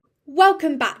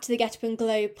Welcome back to the Get Up and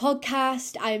Glow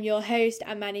podcast. I am your host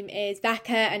and my name is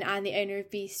Becca and I'm the owner of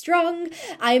Be Strong.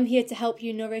 I am here to help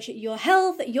you nourish your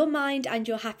health, your mind and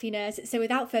your happiness. So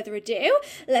without further ado,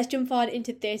 let's jump on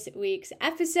into this week's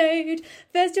episode.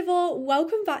 First of all,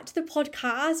 welcome back to the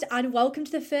podcast and welcome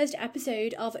to the first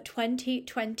episode of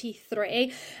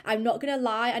 2023. I'm not going to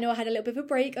lie, I know I had a little bit of a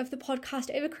break of the podcast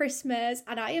over Christmas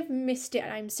and I have missed it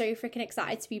and I'm so freaking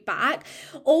excited to be back.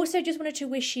 Also, just wanted to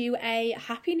wish you a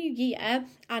happy new year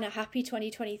and a happy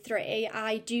 2023.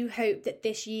 I do hope that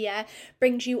this year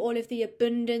brings you all of the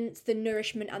abundance, the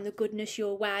nourishment and the goodness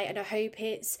your way, and I hope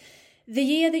it's the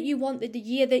year that you want, the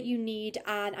year that you need,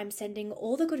 and I'm sending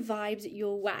all the good vibes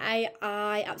your way.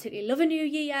 I absolutely love a new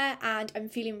year and I'm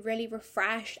feeling really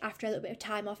refreshed after a little bit of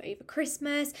time off over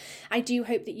Christmas. I do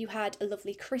hope that you had a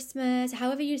lovely Christmas.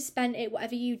 However you spent it,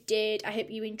 whatever you did, I hope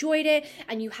you enjoyed it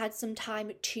and you had some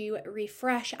time to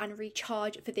refresh and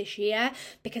recharge for this year,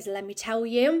 because let me tell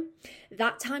you,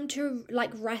 that time to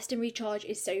rest and recharge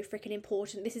is so freaking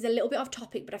important. This is a little bit off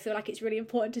topic, but I feel like it's really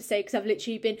important to say because I've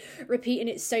literally been repeating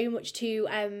it so much to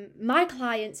my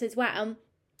clients as well,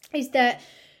 is that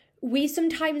we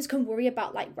sometimes can worry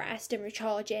about rest and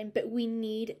recharging, but we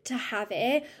need to have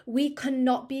it. We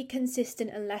cannot be consistent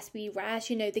unless we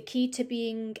rest. You know, the key to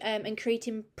being and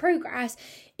creating progress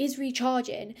is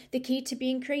recharging. The key to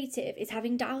being creative is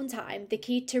having downtime. The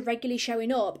key to regularly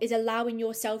showing up is allowing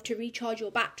yourself to recharge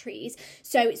your batteries.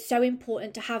 So it's so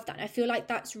important to have that. And I feel like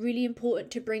that's really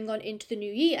important to bring on into the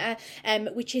new year,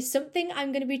 which is something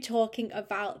I'm going to be talking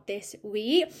about this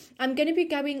week. I'm going to be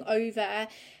going over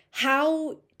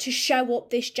how to show up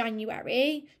this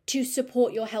January to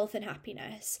support your health and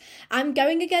happiness. I'm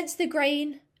going against the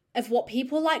grain of what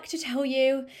people like to tell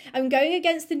you. I'm going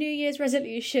against the New Year's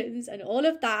resolutions and all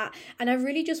of that. And I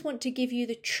really just want to give you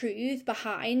the truth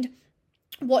behind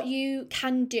what you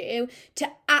can do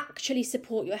to actually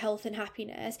support your health and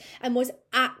happiness and what's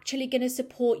actually going to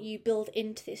support you build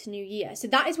into this new year. So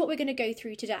that is what we're going to go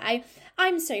through today.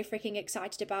 I'm so freaking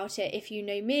excited about it. If you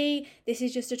know me, this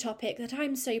is just a topic that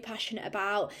I'm so passionate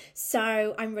about,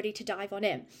 so I'm ready to dive on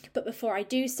in. But before I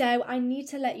do so, I need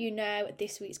to let you know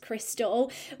this week's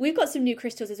crystal. We've got some new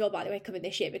crystals as well, by the way, coming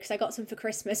this year, because I got some for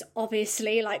Christmas,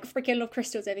 obviously, freaking love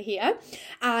crystals over here.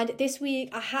 And this week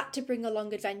I had to bring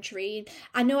along Adventurine.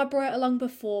 I know I brought it along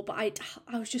before, but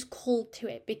I was just called to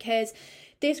it because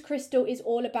this crystal is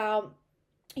all about,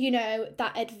 you know,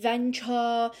 that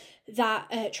adventure,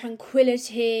 that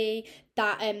tranquility,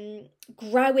 that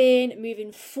growing,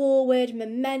 moving forward,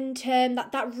 momentum,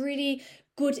 that really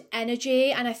good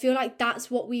energy. And I feel like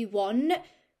that's what we want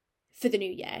for the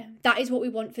new year. That is what we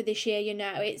want for this year. You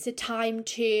know, it's a time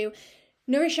to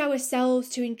nourish ourselves,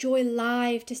 to enjoy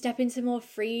life, to step into more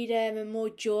freedom and more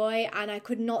joy. And I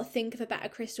could not think of a better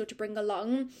crystal to bring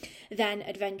along than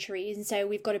Adventurine. And so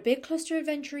we've got a big cluster of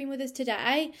Adventurine with us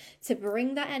today to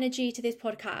bring that energy to this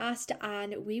podcast,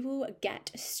 and we will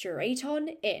get straight on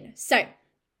in. So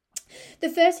the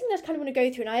first thing that I kind of want to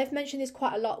go through, and I have mentioned this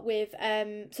quite a lot with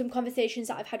some conversations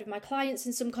that I've had with my clients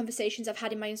and some conversations I've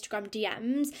had in my Instagram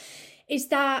DMs, is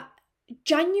that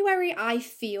January, I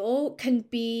feel, can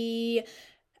be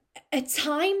a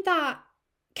time that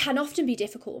can often be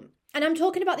difficult. And I'm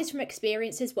talking about this from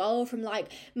experience as well, from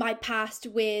my past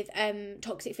with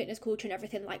toxic fitness culture and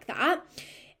everything like that.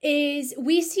 Is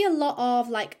we see a lot of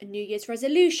New Year's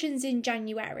resolutions in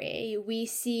January. We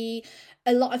see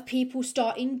a lot of people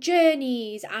starting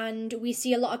journeys, and we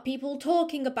see a lot of people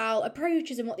talking about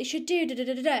approaches and what they should do.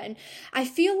 And I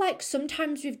feel like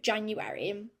sometimes with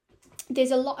January,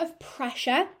 there's a lot of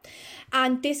pressure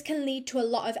and this can lead to a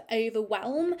lot of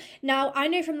overwhelm. Now, I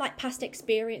know from past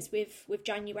experience with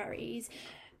Januaries,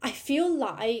 I feel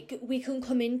like we can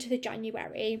come into the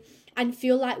January and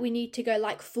feel like we need to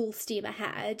go full steam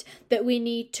ahead, that we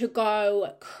need to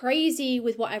go crazy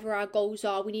with whatever our goals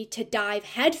are. We need to dive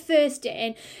headfirst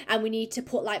in and we need to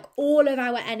put all of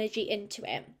our energy into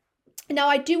it. Now,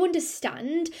 I do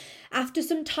understand after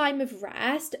some time of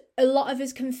rest, a lot of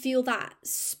us can feel that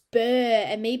spur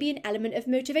and maybe an element of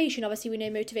motivation. Obviously, we know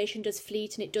motivation does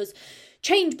fleet and it does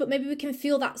change, but maybe we can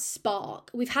feel that spark.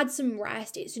 We've had some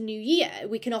rest, it's a new year.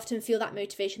 We can often feel that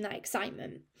motivation, that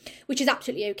excitement, which is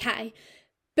absolutely okay.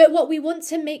 But what we want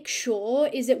to make sure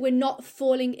is that we're not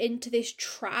falling into this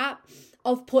trap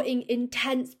of putting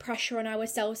intense pressure on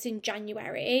ourselves in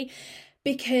January,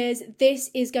 because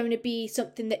this is going to be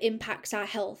something that impacts our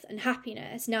health and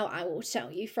happiness. Now, I will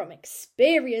tell you from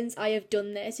experience, I have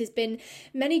done this. There's been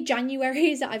many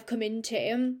Januaries that I've come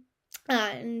into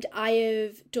and I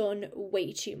have done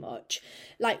way too much.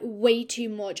 Way too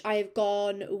much. I have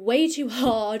gone way too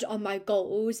hard on my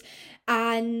goals,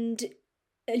 and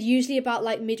usually about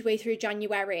like midway through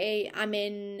January, I'm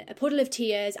in a puddle of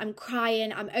tears, I'm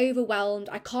crying, I'm overwhelmed,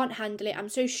 I can't handle it, I'm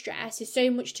so stressed, there's so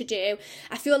much to do,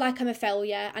 I feel like I'm a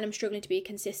failure and I'm struggling to be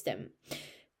consistent.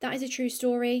 That is a true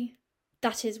story.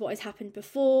 That is what has happened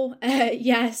before.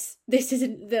 Yes, this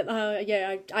isn't that.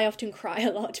 I often cry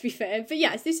a lot, to be fair. But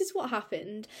yes, this is what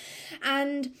happened.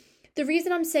 And the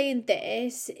reason I'm saying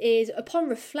this is, upon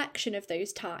reflection of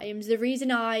those times, the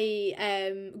reason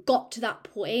I got to that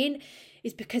point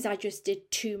is because I just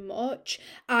did too much.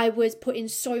 I was putting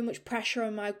so much pressure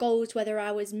on my goals, whether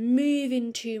I was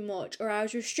moving too much or I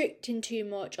was restricting too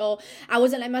much, or I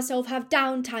wasn't letting myself have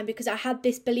downtime because I had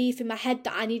this belief in my head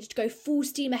that I needed to go full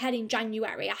steam ahead in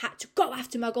January. I had to go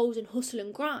after my goals and hustle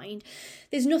and grind.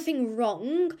 There's nothing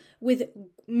wrong with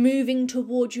moving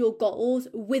towards your goals,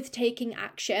 with taking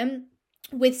action,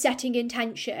 with setting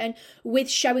intention,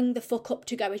 with showing the fuck up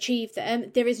to go achieve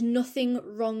them. There is nothing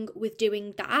wrong with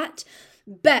doing that.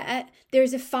 But there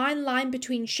is a fine line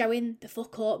between showing the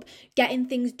fuck up, getting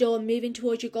things done, moving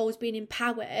towards your goals, being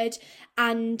empowered,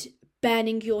 and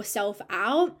burning yourself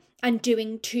out and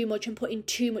doing too much and putting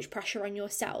too much pressure on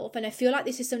yourself. And I feel like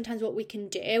this is sometimes what we can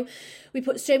do. We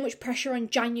put so much pressure on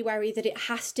January that it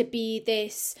has to be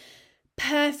this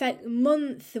perfect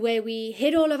month where we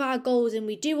hit all of our goals and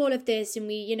we do all of this and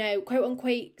we, you know, quote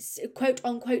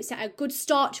unquote set a good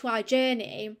start to our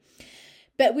journey.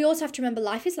 But we also have to remember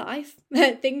life is life.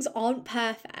 Things aren't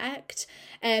perfect.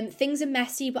 Things are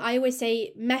messy, but I always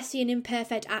say messy and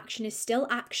imperfect action is still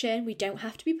action. We don't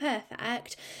have to be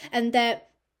perfect. And that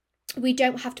we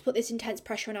don't have to put this intense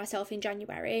pressure on ourselves in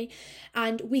January.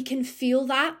 And we can feel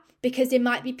that, because there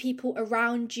might be people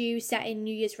around you setting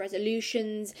New Year's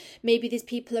resolutions. Maybe there's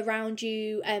people around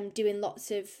you doing lots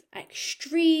of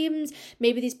extremes.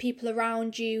 Maybe there's people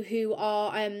around you who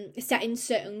are setting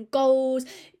certain goals.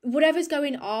 Whatever's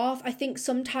going off, I think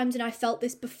sometimes, and I felt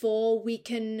this before, we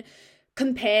can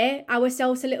compare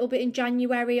ourselves a little bit in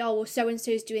January. Oh, well,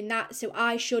 so-and-so's doing that, so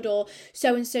I should, or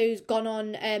so-and-so's gone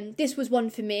on. This was one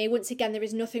for me. Once again, there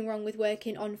is nothing wrong with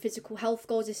working on physical health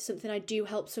goals. This is something I do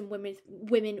help some women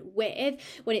with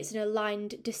when it's an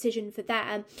aligned decision for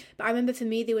them. But I remember for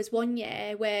me, there was one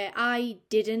year where I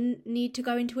didn't need to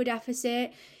go into a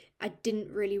deficit. I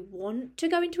didn't really want to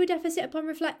go into a deficit upon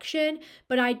reflection,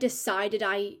 but I decided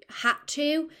I had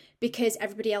to because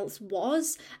everybody else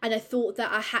was, and I thought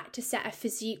that I had to set a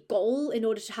physique goal in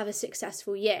order to have a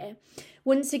successful year.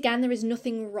 Once again, there is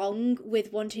nothing wrong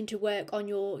with wanting to work on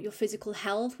your physical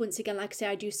health. Once again, like I say,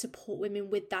 I do support women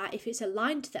with that if it's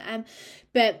aligned to them.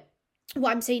 But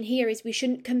what I'm saying here is we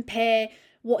shouldn't compare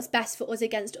what's best for us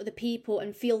against other people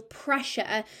and feel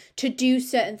pressure to do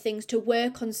certain things, to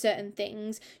work on certain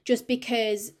things, just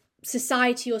because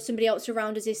society or somebody else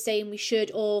around us is saying we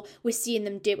should, or we're seeing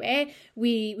them do it.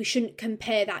 We shouldn't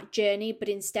compare that journey, but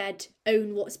instead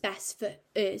own what's best for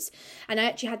us. And I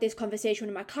actually had this conversation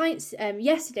with one of my clients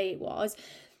yesterday, it was,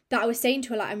 that I was saying to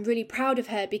her, like, I'm really proud of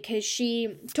her because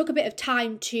she took a bit of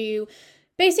time to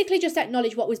basically just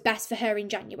acknowledge what was best for her in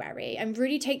January and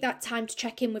really take that time to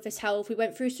check in with herself. We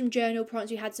went through some journal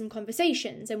prompts, we had some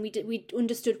conversations, and we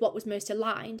understood what was most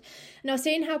aligned. And I was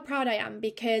saying how proud I am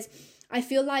because I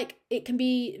feel like it can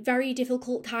be very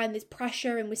difficult time. There's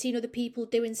pressure and we're seeing other people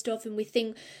doing stuff and we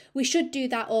think we should do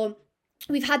that, or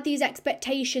we've had these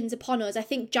expectations upon us. I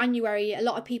think January, a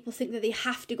lot of people think that they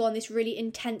have to go on this really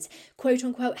intense quote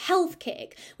unquote health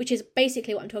kick, which is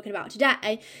basically what I'm talking about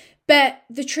today. But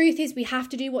the truth is we have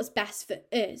to do what's best for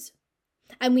us.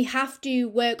 And we have to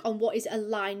work on what is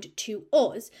aligned to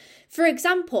us. For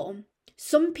example,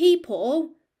 some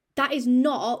people, that is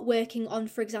not working on,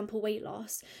 for example, weight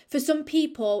loss. For some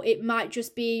people, it might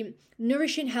just be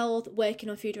nourishing health, working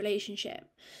on food relationship.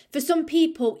 For some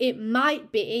people, it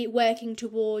might be working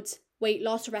towards weight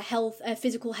loss or a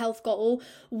physical health goal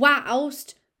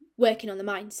whilst working on the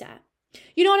mindset.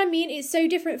 You know what I mean? It's so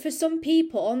different. For some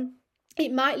people,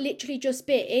 it might literally just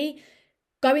be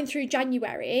going through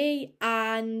January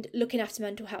and looking after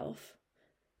mental health.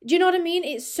 Do you know what I mean?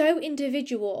 It's so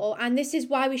individual, and this is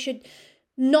why we should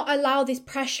not allow this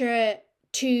pressure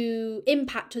to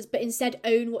impact us, but instead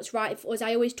own what's right for us.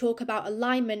 I always talk about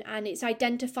alignment, and it's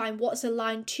identifying what's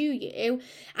aligned to you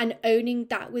and owning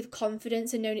that with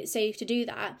confidence and knowing it's safe to do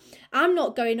that. I'm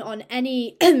not going on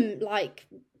any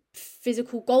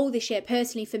physical goal this year.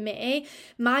 Personally, for me,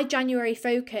 my January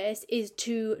focus is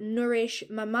to nourish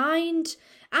my mind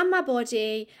and my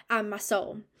body and my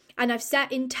soul. And I've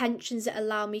set intentions that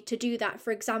allow me to do that.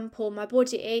 For example, my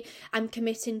body, I'm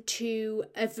committing to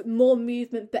more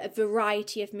movement, but a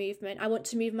variety of movement. I want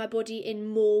to move my body in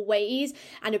more ways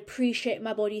and appreciate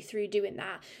my body through doing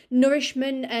that.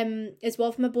 Nourishment as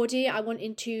well for my body. I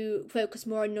wanting to focus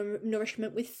more on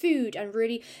nourishment with food and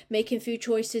really making food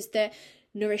choices that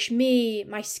nourish me,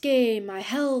 my skin, my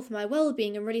health, my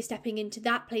well-being, and really stepping into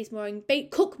that place more and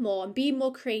cook more and be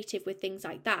more creative with things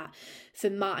like that. For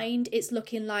mind, it's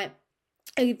looking like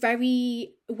a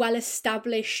very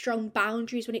well-established, strong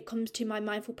boundaries when it comes to my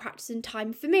mindful practice and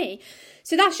time for me.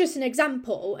 So that's just an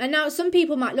example. And now some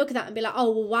people might look at that and be like,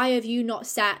 oh, well, why have you not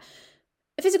set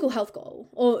a physical health goal?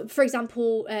 Or for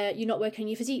example, you're not working on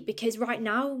your physique? Because right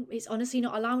now it's honestly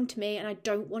not allowed to me, and I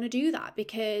don't want to do that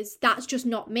because that's just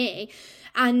not me.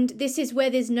 And this is where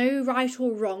there's no right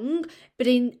or wrong, but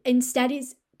instead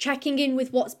it's checking in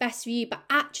with what's best for you, but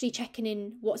actually checking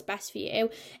in what's best for you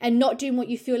and not doing what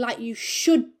you feel like you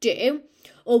should do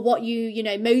or what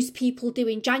most people do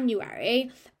in January,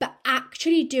 but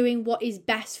actually doing what is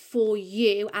best for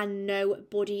you and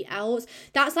nobody else.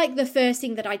 That's like the first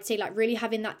thing that I'd say, like really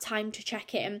having that time to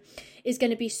check in is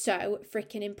going to be so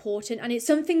freaking important. And it's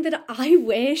something that I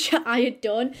wish I had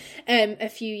done a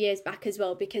few years back as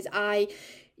well, because I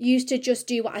used to just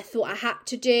do what I thought I had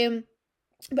to do,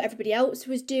 but everybody else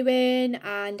was doing,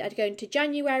 and I'd go into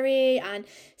January and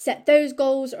set those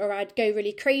goals, or I'd go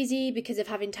really crazy because of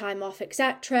having time off,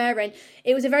 etc. And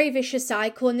it was a very vicious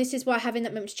cycle, and this is why having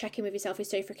that moment to check in with yourself is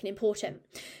so freaking important.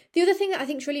 The other thing that I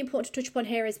think is really important to touch upon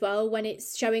here as well, when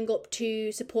it's showing up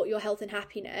to support your health and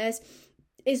happiness,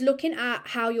 is looking at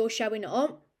how you're showing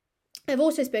up. I've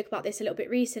also spoke about this a little bit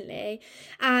recently,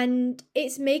 and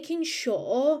it's making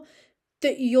sure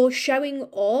that you're showing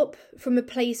up from a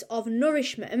place of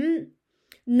nourishment,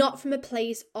 not from a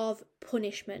place of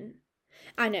punishment.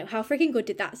 I know, how freaking good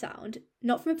did that sound?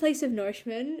 Not from a place of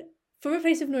nourishment, from a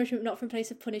place of nourishment, not from a place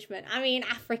of punishment. I mean,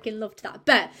 I freaking loved that.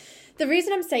 But the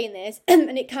reason I'm saying this,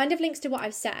 and it kind of links to what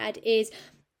I've said, is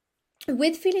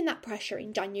with feeling that pressure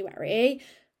in January,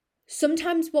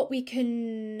 sometimes what we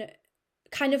can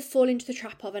kind of fall into the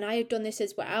trap of, and I have done this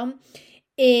as well,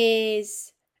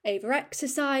 is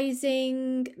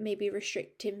over-exercising, maybe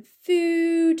restricting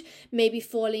food, maybe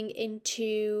falling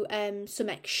into some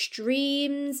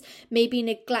extremes, maybe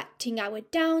neglecting our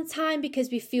downtime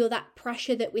because we feel that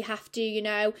pressure that we have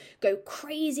to, go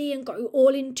crazy and go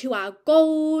all into our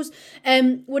goals,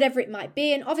 whatever it might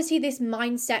be. And obviously this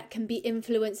mindset can be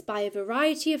influenced by a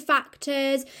variety of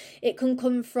factors. It can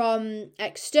come from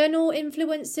external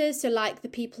influences, so like the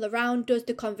people around us,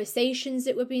 the conversations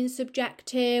that we're being subject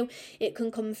to. It can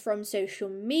come from social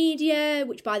media,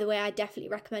 which by the way, I definitely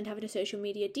recommend having a social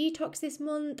media detox this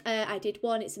month. I did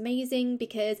one. It's amazing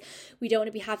because we don't want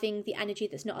to be having the energy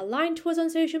that's not aligned to us on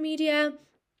social media.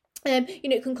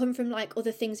 It can come from like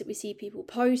other things that we see people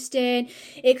posting.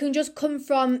 It can just come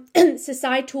from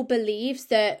societal beliefs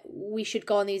that we should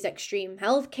go on these extreme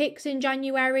health kicks in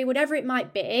January, whatever it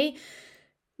might be.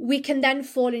 We can then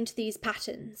fall into these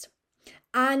patterns.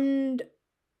 And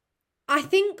I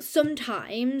think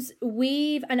sometimes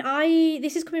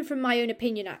this is coming from my own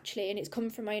opinion actually, and it's coming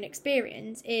from my own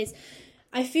experience, is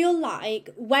I feel like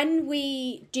when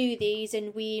we do these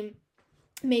and we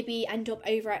maybe end up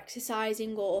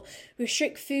over-exercising or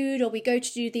restrict food, or we go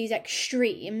to do these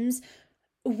extremes,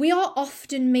 we are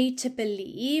often made to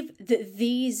believe that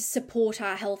these support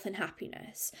our health and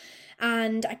happiness.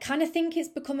 And I kind of think it's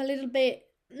become a little bit,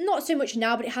 not so much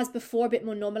now, but it has before, a bit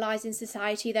more normalized in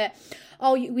society, that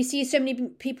we see so many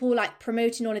people like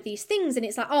promoting all of these things, and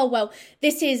it's like, oh well,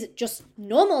 this is just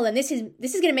normal, and this is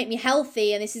going to make me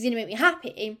healthy, and this is going to make me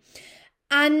happy.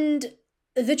 And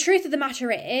the truth of the matter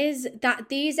is that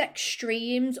these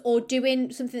extremes, or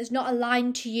doing something that's not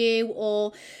aligned to you,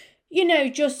 or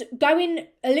just going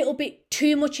a little bit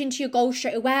too much into your goal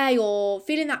straight away, or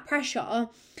feeling that pressure,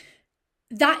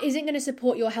 that isn't going to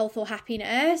support your health or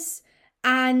happiness.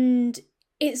 And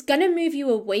it's going to move you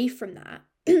away from that.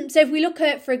 So if we look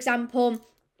at, for example,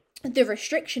 the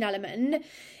restriction element,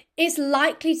 it's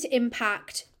likely to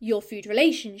impact your food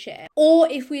relationship. Or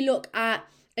if we look at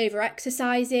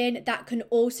over-exercising, that can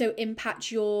also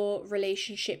impact your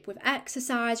relationship with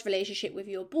exercise, relationship with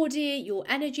your body, your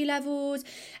energy levels.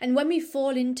 And when we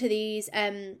fall into these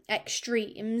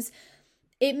extremes,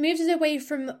 it moves us away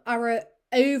from our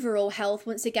overall health.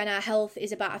 Once again, our health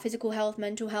is about our physical health,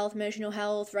 mental health, emotional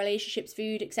health, relationships,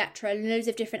 food, etc. Loads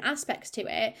of different aspects to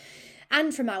it.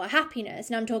 And from our happiness,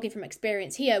 and I'm talking from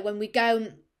experience here, when we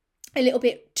go a little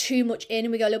bit too much in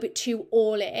and we go a little bit too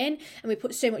all in and we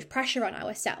put so much pressure on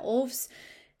ourselves,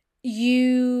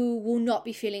 you will not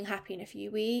be feeling happy in a few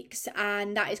weeks,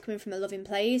 and that is coming from a loving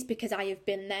place, because I have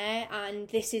been there. And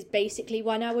this is basically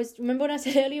remember when I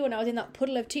said earlier, when I was in that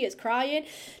puddle of tears crying,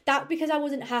 that because I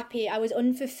wasn't happy, I was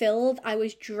unfulfilled, I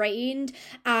was drained,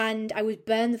 and I was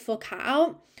burned the fuck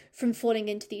out from falling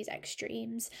into these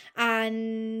extremes.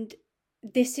 And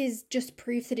this is just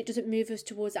proof that it doesn't move us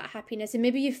towards that happiness. And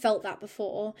maybe you've felt that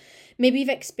before, maybe you've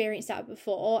experienced that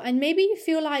before, and maybe you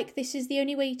feel like this is the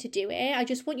only way to do it. I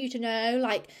just want you to know,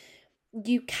 like,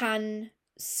 you can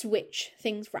switch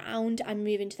things round and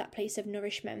move into that place of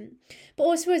nourishment. But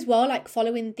also as well, like,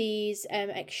 following these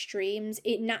extremes,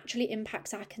 it naturally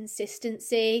impacts our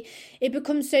consistency. It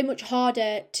becomes so much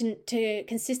harder to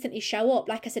consistently show up,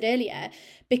 like I said earlier,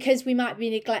 because we might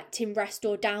be neglecting rest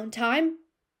or downtime.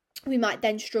 We might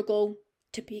then struggle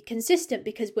to be consistent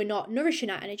because we're not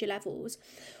nourishing our energy levels.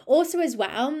 Also as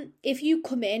well, if you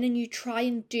come in and you try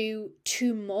and do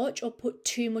too much or put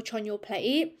too much on your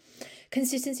plate,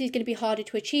 consistency is going to be harder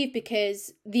to achieve,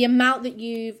 because the amount that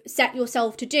you've set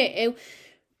yourself to do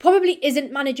probably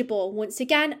isn't manageable. Once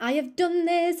again, I have done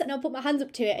this and I'll put my hands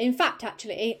up to it. In fact,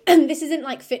 actually, this isn't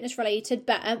like fitness related,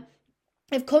 but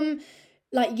I've come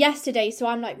like yesterday, so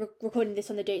I'm like recording this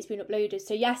on the day it's been uploaded.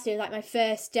 So yesterday was like my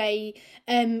first day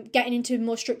getting into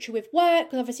more structure with work,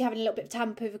 because obviously having a little bit of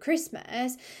time over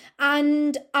Christmas,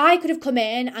 and I could have come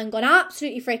in and gone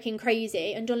absolutely freaking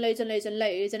crazy and done loads and loads and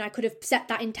loads, and I could have set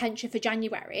that intention for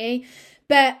January.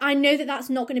 But I know that that's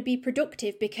not going to be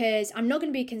productive, because I'm not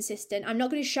going to be consistent. I'm not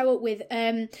going to show up with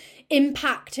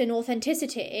impact and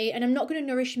authenticity, and I'm not going to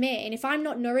nourish me. And if I'm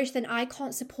not nourished, then I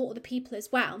can't support other people as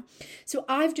well. So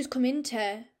I've just come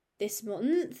into this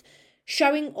month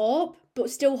showing up, but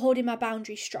still holding my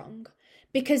boundaries strong,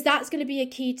 because that's going to be a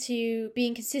key to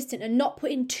being consistent and not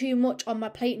putting too much on my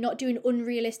plate, not doing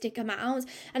unrealistic amounts.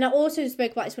 And I also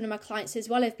spoke about this with one of my clients as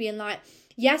well, of being like,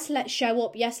 yes, let's show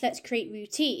up. Yes, let's create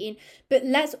routine, but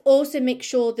let's also make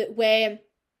sure that we're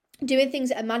doing things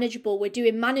that are manageable. We're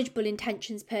doing manageable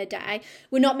intentions per day.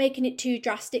 We're not making it too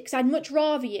drastic. So I'd much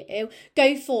rather you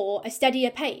go for a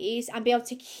steadier pace and be able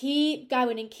to keep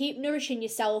going and keep nourishing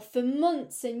yourself for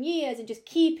months and years and just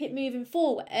keep it moving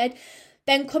forward.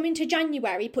 Then come into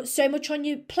January, put so much on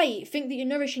your plate, think that you're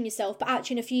nourishing yourself, but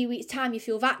actually in a few weeks' time you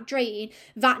feel that drained,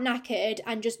 that knackered,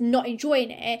 and just not enjoying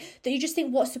it, that you just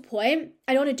think, what's the point?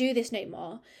 I don't want to do this no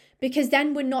more. Because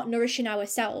then we're not nourishing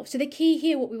ourselves. So the key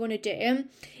here, what we want to do,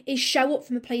 is show up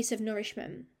from a place of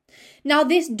nourishment. Now,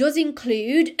 this does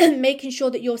include making sure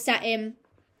that you're setting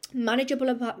manageable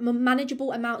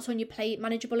amounts on your plate,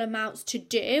 manageable amounts to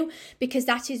do, because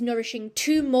that is nourishing.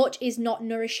 Too much is not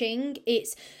nourishing,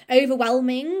 it's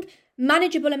overwhelming.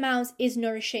 Manageable amounts is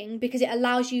nourishing, because it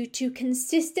allows you to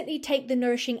consistently take the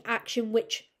nourishing action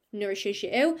which nourishes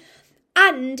you,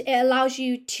 and it allows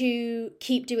you to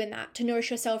keep doing that, to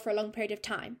nourish yourself for a long period of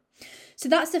time. So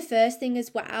that's the first thing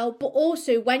as well. But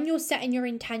also, when you're setting your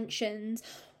intentions,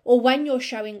 or when you're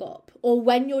showing up, or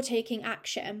when you're taking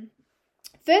action,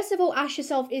 first of all, ask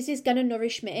yourself, is this going to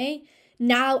nourish me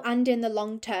now and in the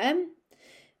long term?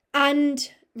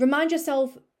 And remind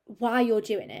yourself why you're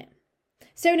doing it.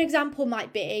 So an example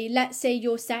might be, let's say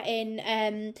you're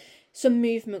setting some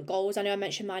movement goals. I know I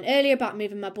mentioned mine earlier about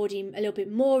moving my body a little bit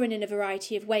more and in a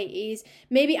variety of ways.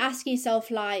 Maybe asking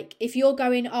yourself, like, if you're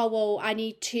going, oh, well, I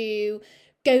need to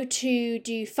go to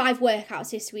do 5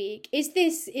 workouts this week. Is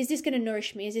this going to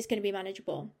nourish me? Is this going to be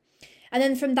manageable? And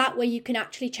then from that way, you can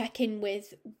actually check in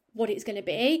with what it's going to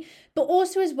be. But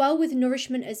also as well with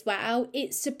nourishment as well,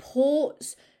 it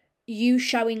supports you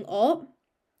showing up.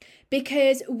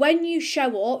 Because when you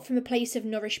show up from a place of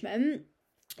nourishment,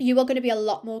 you are going to be a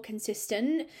lot more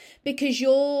consistent, because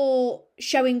you're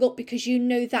showing up because you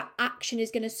know that action is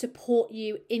going to support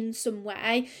you in some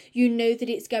way. You know that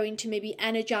it's going to maybe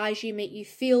energize you, make you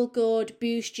feel good,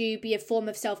 boost you, be a form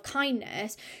of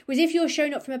self-kindness. Whereas if you're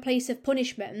showing up from a place of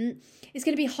punishment, it's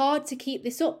going to be hard to keep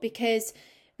this up, because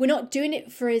we're not doing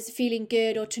it for us feeling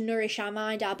good or to nourish our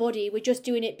mind, our body. We're just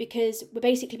doing it because we're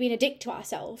basically being a dick to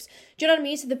ourselves. Do you know what I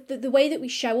mean? So the way that we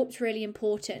show up is really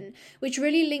important, which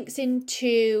really links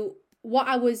into what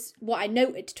I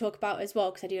noted to talk about as well,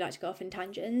 because I do like to go off in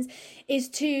tangents, is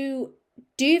to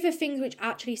do the things which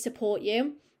actually support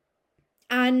you,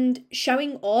 and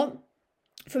showing up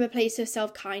from a place of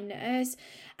self-kindness,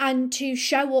 and to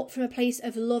show up from a place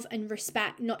of love and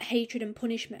respect, not hatred and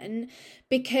punishment.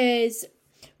 Because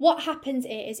what happens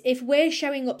is, if we're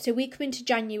showing up, so we come into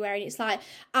January and it's like,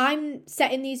 I'm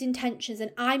setting these intentions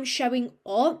and I'm showing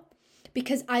up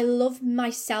because I love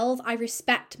myself, I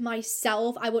respect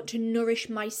myself, I want to nourish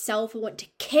myself, I want to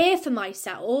care for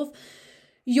myself,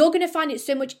 you're going to find it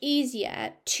so much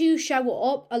easier to show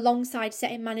up alongside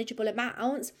setting manageable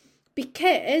amounts,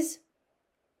 because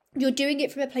you're doing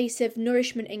it from a place of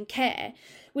nourishment and care.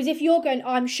 Whereas if you're going,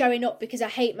 I'm showing up because I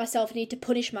hate myself, I need to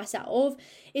punish myself,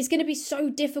 it's going to be so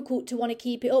difficult to want to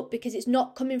keep it up because it's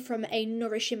not coming from a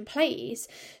nourishing place.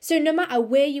 So no matter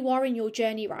where you are in your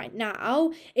journey right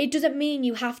now, it doesn't mean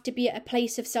you have to be at a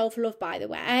place of self-love, by the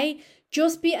way.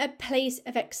 Just be at a place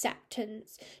of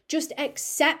acceptance. Just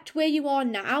accept where you are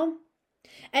now.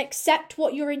 Accept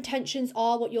what your intentions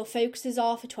are, what your focuses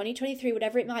are for 2023,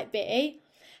 whatever it might be.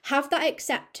 Have that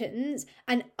acceptance,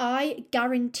 and I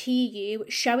guarantee you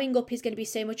showing up is going to be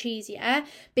so much easier,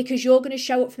 because you're going to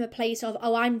show up from a place of,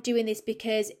 oh, I'm doing this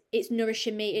because it's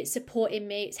nourishing me, it's supporting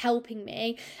me, it's helping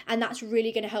me, and that's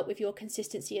really going to help with your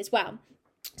consistency as well.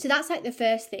 So that's like the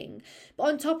first thing. But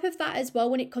on top of that as well,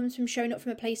 when it comes from showing up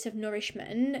from a place of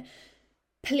nourishment,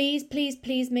 please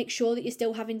make sure that you're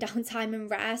still having downtime and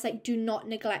rest. Like, do not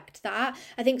neglect that.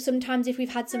 I think sometimes if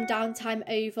we've had some downtime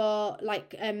over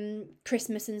like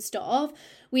Christmas and stuff,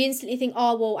 we instantly think,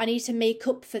 oh well, I need to make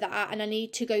up for that and I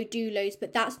need to go do loads.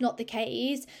 But that's not the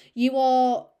case. You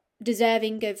are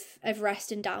deserving of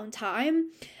rest and downtime,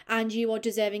 and you are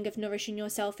deserving of nourishing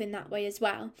yourself in that way as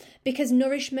well, because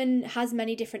nourishment has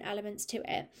many different elements to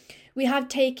it. We have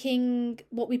taking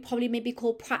what we probably maybe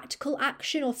call practical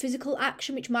action or physical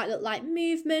action, which might look like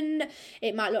movement,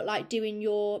 it might look like doing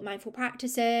your mindful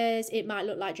practices, it might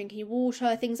look like drinking your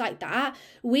water, things like that.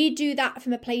 We do that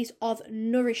from a place of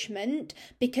nourishment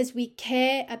because we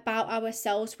care about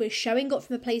ourselves. We're showing up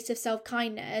from a place of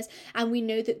self-kindness, and we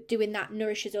know that doing that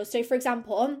nourishes us. So for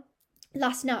example,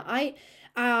 last night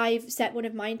I've set one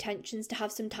of my intentions to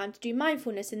have some time to do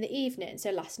mindfulness in the evening. So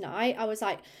last night I was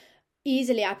like,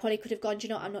 easily I probably could have gone, do you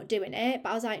know what, I'm not doing it. But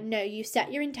I was like, no, you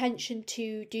set your intention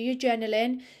to do your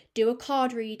journaling, do a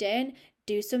card reading,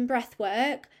 do some breath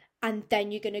work, and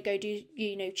then you're going to go do,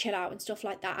 chill out and stuff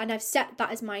like that. And I've set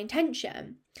that as my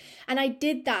intention. And I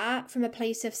did that from a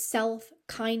place of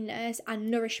self-kindness and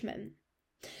nourishment.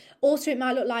 Also, it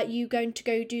might look like you going to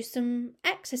go do some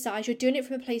exercise. You're doing it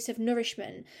from a place of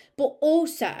nourishment. But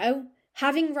also,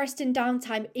 having rest and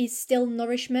downtime is still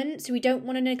nourishment, so we don't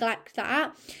want to neglect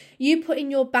that. You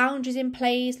putting your boundaries in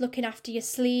place, looking after your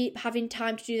sleep, having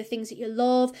time to do the things that you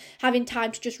love, having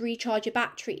time to just recharge your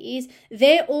batteries,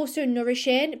 they're also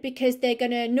nourishing because they're going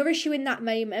to nourish you in that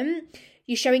moment.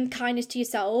 You're showing kindness to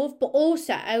yourself, but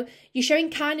also you're showing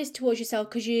kindness towards yourself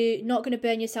because you're not going to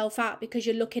burn yourself out because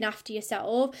you're looking after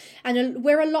yourself. And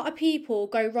where a lot of people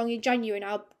go wrong in January,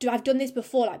 and I've done this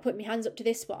before, like put my hands up to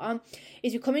this one,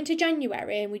 is we come into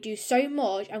January and we do so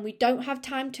much and we don't have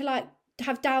time to like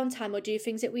have downtime or do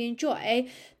things that we enjoy,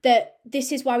 that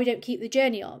this is why we don't keep the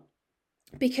journey up.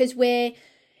 Because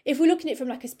if we're looking at it from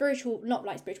like a spiritual, not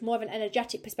like spiritual, more of an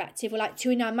energetic perspective, we're like too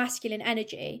in our masculine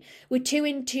energy. We're too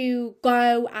into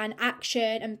go and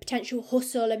action and potential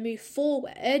hustle and move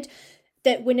forward,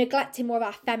 that we're neglecting more of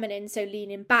our feminine, so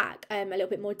leaning back, a little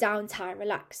bit more downtime,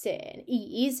 relaxing,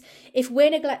 ease. If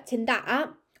we're neglecting that,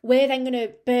 we're then going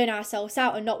to burn ourselves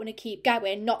out and not want to keep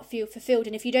going, not feel fulfilled.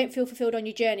 And if you don't feel fulfilled on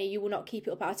your journey, you will not keep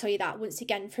it up. I'll tell you that once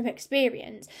again from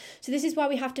experience. So this is why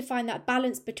we have to find that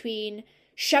balance between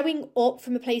showing up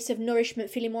from a place of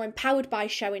nourishment, feeling more empowered by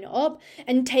showing up,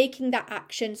 and taking that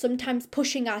action, sometimes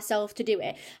pushing ourselves to do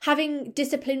it, having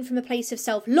discipline from a place of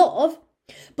self-love,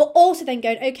 but also then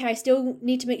going, okay, I still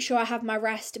need to make sure I have my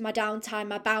rest, my downtime,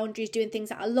 my boundaries, doing things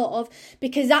that I love,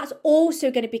 because that's also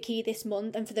going to be key this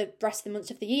month and for the rest of the months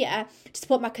of the year to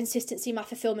support my consistency, my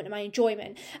fulfillment and my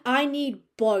enjoyment. I need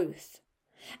both.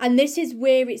 And this is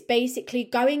where it's basically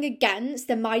going against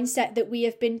the mindset that we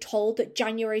have been told that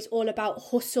January is all about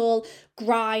hustle,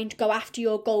 grind, go after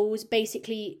your goals,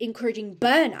 basically encouraging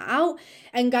burnout,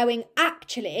 and going,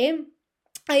 actually,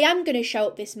 I am going to show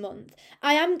up this month.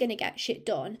 I am going to get shit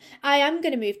done. I am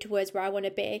going to move towards where I want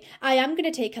to be. I am going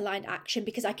to take aligned action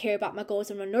because I care about my goals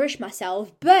and want to nourish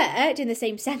myself. But in the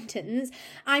same sentence,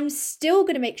 I'm still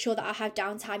going to make sure that I have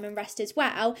downtime and rest as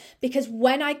well, because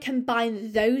when I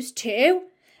combine those two,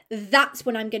 that's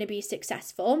when I'm going to be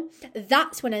successful.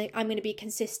 That's when I'm going to be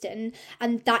consistent.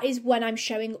 And that is when I'm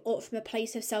showing up from a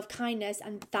place of self-kindness.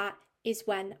 And that is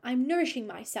when I'm nourishing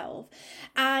myself.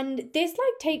 And this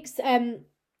takes a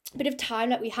bit of time.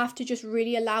 Like, we have to just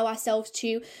really allow ourselves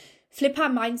to flip our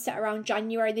mindset around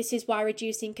January. This is why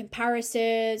reducing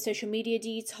comparison, social media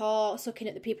detox, looking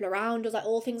at the people around us, like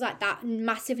all things like that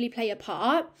massively play a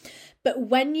part. But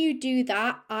when you do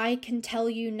that, I can tell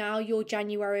you now your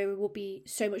January will be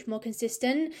so much more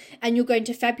consistent, and you'll go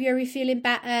into February feeling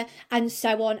better, and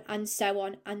so on and so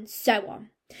on and so on.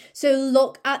 So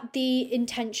look at the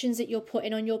intentions that you're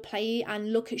putting on your plate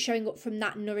and look at showing up from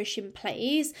that nourishing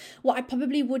place. What I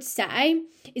probably would say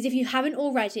is, if you haven't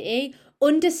already,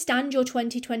 understand your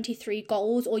 2023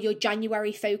 goals or your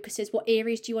January focuses. What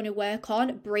areas do you want to work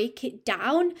on? Break it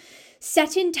down.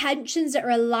 Set intentions that are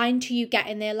aligned to you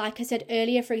getting there. Like I said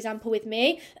earlier, for example, with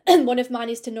me, one of mine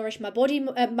is to nourish my body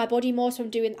more. So I'm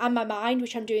doing, and my mind,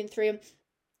 which I'm doing through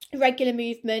regular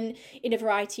movement in a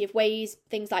variety of ways,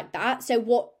 things like that. So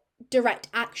what direct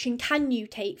action can you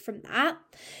take from that?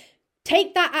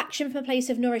 Take that action from a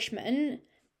place of nourishment,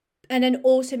 and then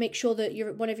also make sure that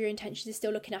one of your intentions is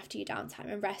still looking after your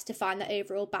downtime and rest to find that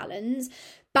overall balance.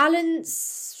 We're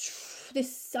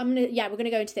gonna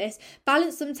go into this.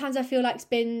 Balance sometimes I feel like it's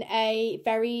been a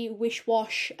very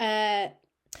wish-wash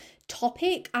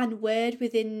topic and word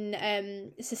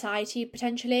within society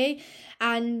potentially,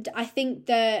 and I think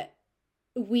that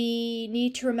we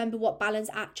need to remember what balance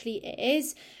actually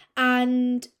is.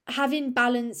 And having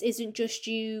balance isn't just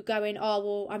you going, oh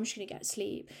well, I'm just gonna get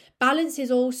sleep. Balance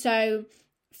is also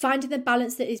finding the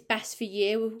balance that is best for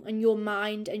you and your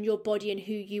mind and your body and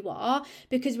who you are,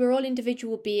 because we're all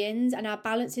individual beings and our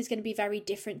balance is going to be very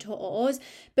different to ours.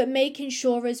 But making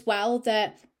sure as well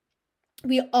that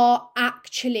we are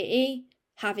actually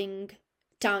having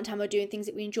downtime or doing things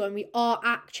that we enjoy, and we are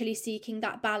actually seeking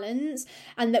that balance,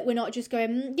 and that we're not just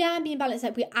going, yeah, I'm being balanced,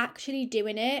 like we're actually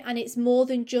doing it. And it's more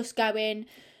than just going,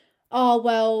 oh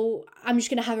well, I'm just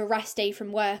gonna have a rest day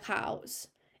from workouts.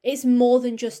 It's more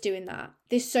than just doing that.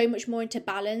 There's so much more into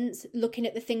balance, looking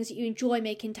at the things that you enjoy,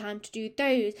 making time to do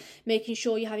those, making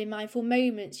sure you're having mindful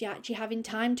moments, you're actually having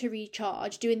time to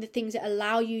recharge, doing the things that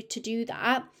allow you to do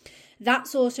that.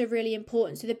 That's also really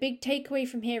important. So the big takeaway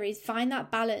from here is find that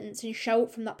balance and show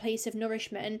up from that place of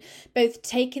nourishment, both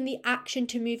taking the action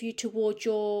to move you towards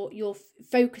your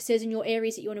focuses and your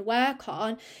areas that you want to work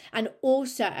on, and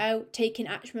also taking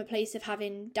action from a place of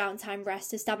having downtime,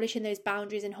 rest, establishing those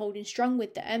boundaries and holding strong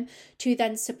with them to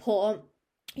then support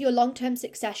your long-term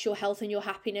success, your health and your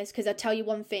happiness. Because I'll tell you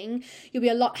one thing, you'll be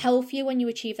a lot healthier when you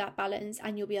achieve that balance,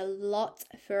 and you'll be a lot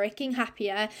freaking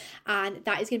happier, and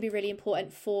that is going to be really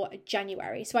important for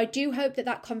January. So I do hope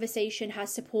that conversation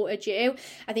has supported you.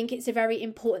 I think it's a very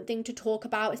important thing to talk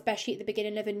about, especially at the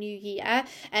beginning of a new year,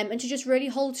 and to just really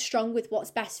hold strong with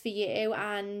what's best for you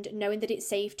and knowing that it's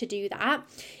safe to do that.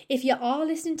 If you are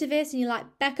listening to this and you're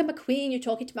like, Becca McQueen, you're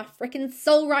talking to my freaking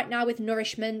soul right now with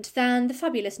nourishment, then the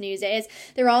fabulous news is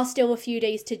there are still a few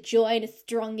days to join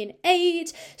Strong in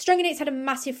 8. Strong in 8's had a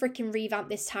massive freaking revamp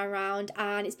this time around,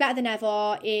 and it's better than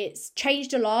ever. It's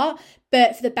changed a lot,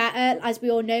 but for the better. As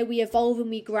we all know, we evolve and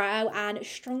we grow, and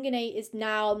Strong in 8 is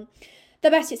now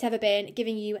the best it's ever been,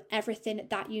 giving you everything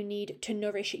that you need to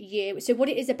nourish you. So what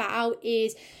it is about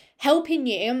is helping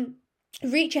you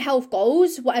reach your health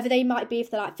goals, whatever they might be, if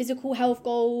they're like physical health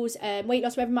goals, weight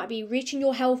loss, whatever it might be, reaching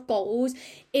your health goals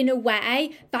in a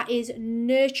way that is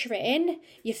nurturing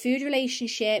your food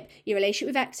relationship, your relationship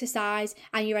with exercise,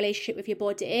 and your relationship with your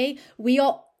body. We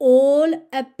are all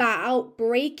about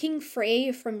breaking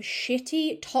free from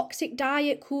shitty, toxic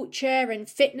diet culture and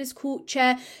fitness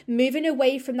culture, moving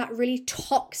away from that really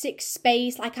toxic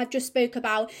space, like I've just spoke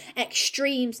about,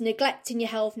 extremes, neglecting your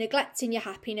health, neglecting your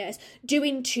happiness,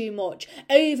 doing too much,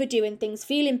 overdoing things,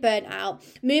 feeling burnt out,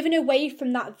 moving away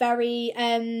from that very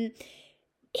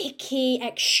icky,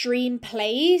 extreme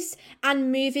place,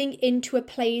 and moving into a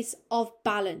place of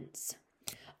balance,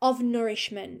 of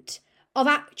nourishment, of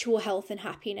actual health and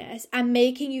happiness, and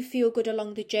making you feel good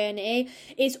along the journey.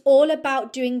 It's all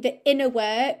about doing the inner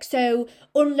work, so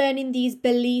unlearning these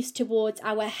beliefs towards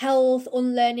our health,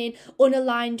 unlearning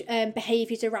unaligned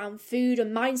behaviours around food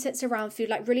and mindsets around food,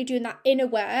 like really doing that inner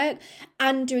work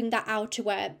and doing that outer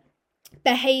work.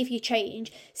 Behaviour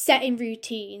change, setting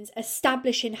routines,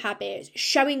 establishing habits,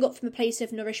 showing up from a place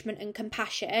of nourishment and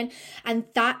compassion, and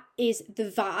that is the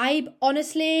vibe.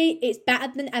 Honestly, it's better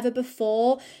than ever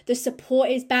before. The support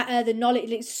is better, the knowledge,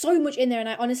 there's so much in there, and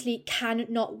I honestly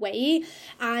cannot wait.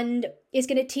 And it's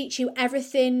going to teach you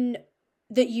everything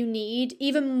that you need,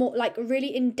 even more, like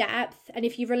really in depth. And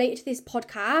if you relate to this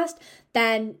podcast,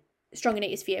 then Strong in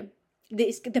 8 is for you.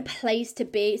 It's the place to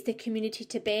be, it's the community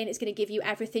to be, and it's going to give you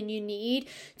everything you need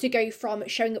to go from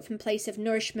showing up from a place of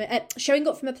nourishment, showing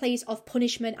up from a place of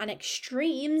punishment and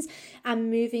extremes, and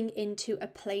moving into a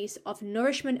place of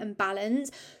nourishment and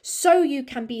balance, so you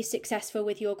can be successful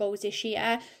with your goals this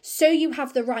year, so you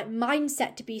have the right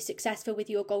mindset to be successful with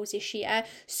your goals this year,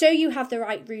 so you have the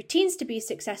right routines to be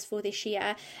successful this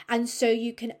year, and so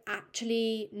you can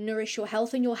actually nourish your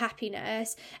health and your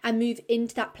happiness and move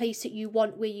into that place that you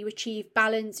want, where you achieve achieve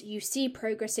balance, you see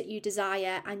progress that you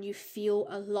desire, and you feel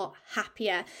a lot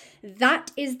happier.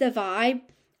 That is the vibe.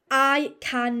 I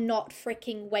cannot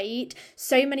freaking wait.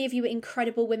 So many of you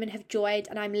incredible women have joined,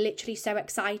 and I'm literally so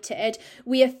excited.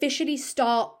 We officially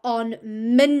start on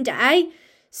Monday,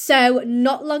 so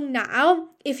not long now.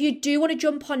 If you do want to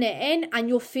jump on in and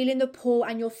you're feeling the pull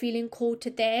and you're feeling called to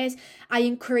this, I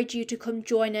encourage you to come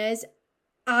join us.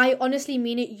 I honestly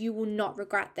mean it. You will not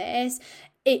regret this.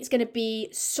 It's going to be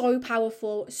so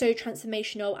powerful, so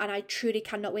transformational, and I truly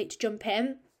cannot wait to jump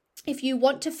in. If you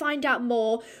want to find out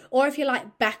more, or if you're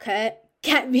like, Becca,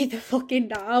 get me the fucking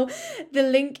now, the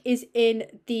link is in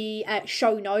the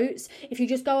show notes. If you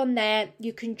just go on there,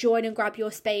 you can join and grab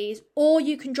your space, or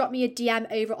you can drop me a DM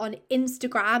over on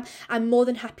Instagram. I'm more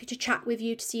than happy to chat with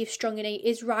you to see if Strong in 8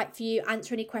 is right for you,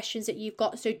 answer any questions that you've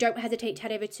got. So don't hesitate to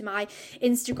head over to my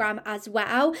Instagram as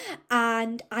well.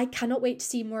 And I cannot wait to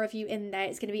see more of you in there.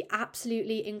 It's going to be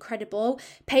absolutely incredible.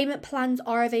 Payment plans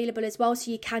are available as well,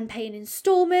 so you can pay in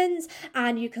installments,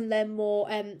 and you can learn more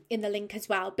in the link as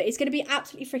well. But it's going to be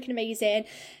absolutely freaking amazing.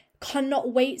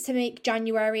 Cannot wait to make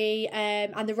January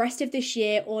and the rest of this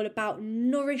year all about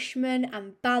nourishment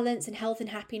and balance and health and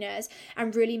happiness,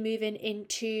 and really moving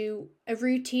into a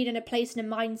routine and a place and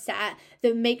a mindset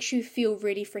that makes you feel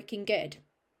really freaking good.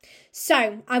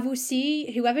 So I will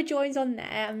see whoever joins on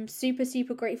there. I'm super,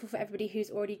 super grateful for everybody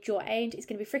who's already joined. It's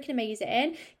going to be freaking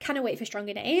amazing. Cannot wait for Strong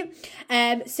in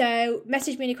 8. So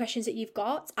message me any questions that you've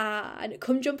got, and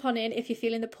come jump on in if you're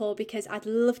feeling the pull, because I'd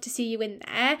love to see you in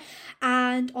there.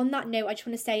 And on that note, I just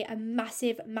want to say a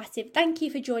massive, massive thank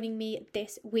you for joining me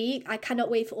this week. I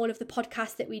cannot wait for all of the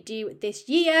podcasts that we do this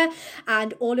year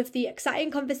and all of the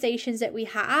exciting conversations that we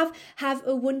have. Have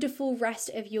a wonderful rest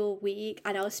of your week,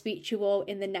 and I'll speak to you all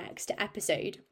in the next episode.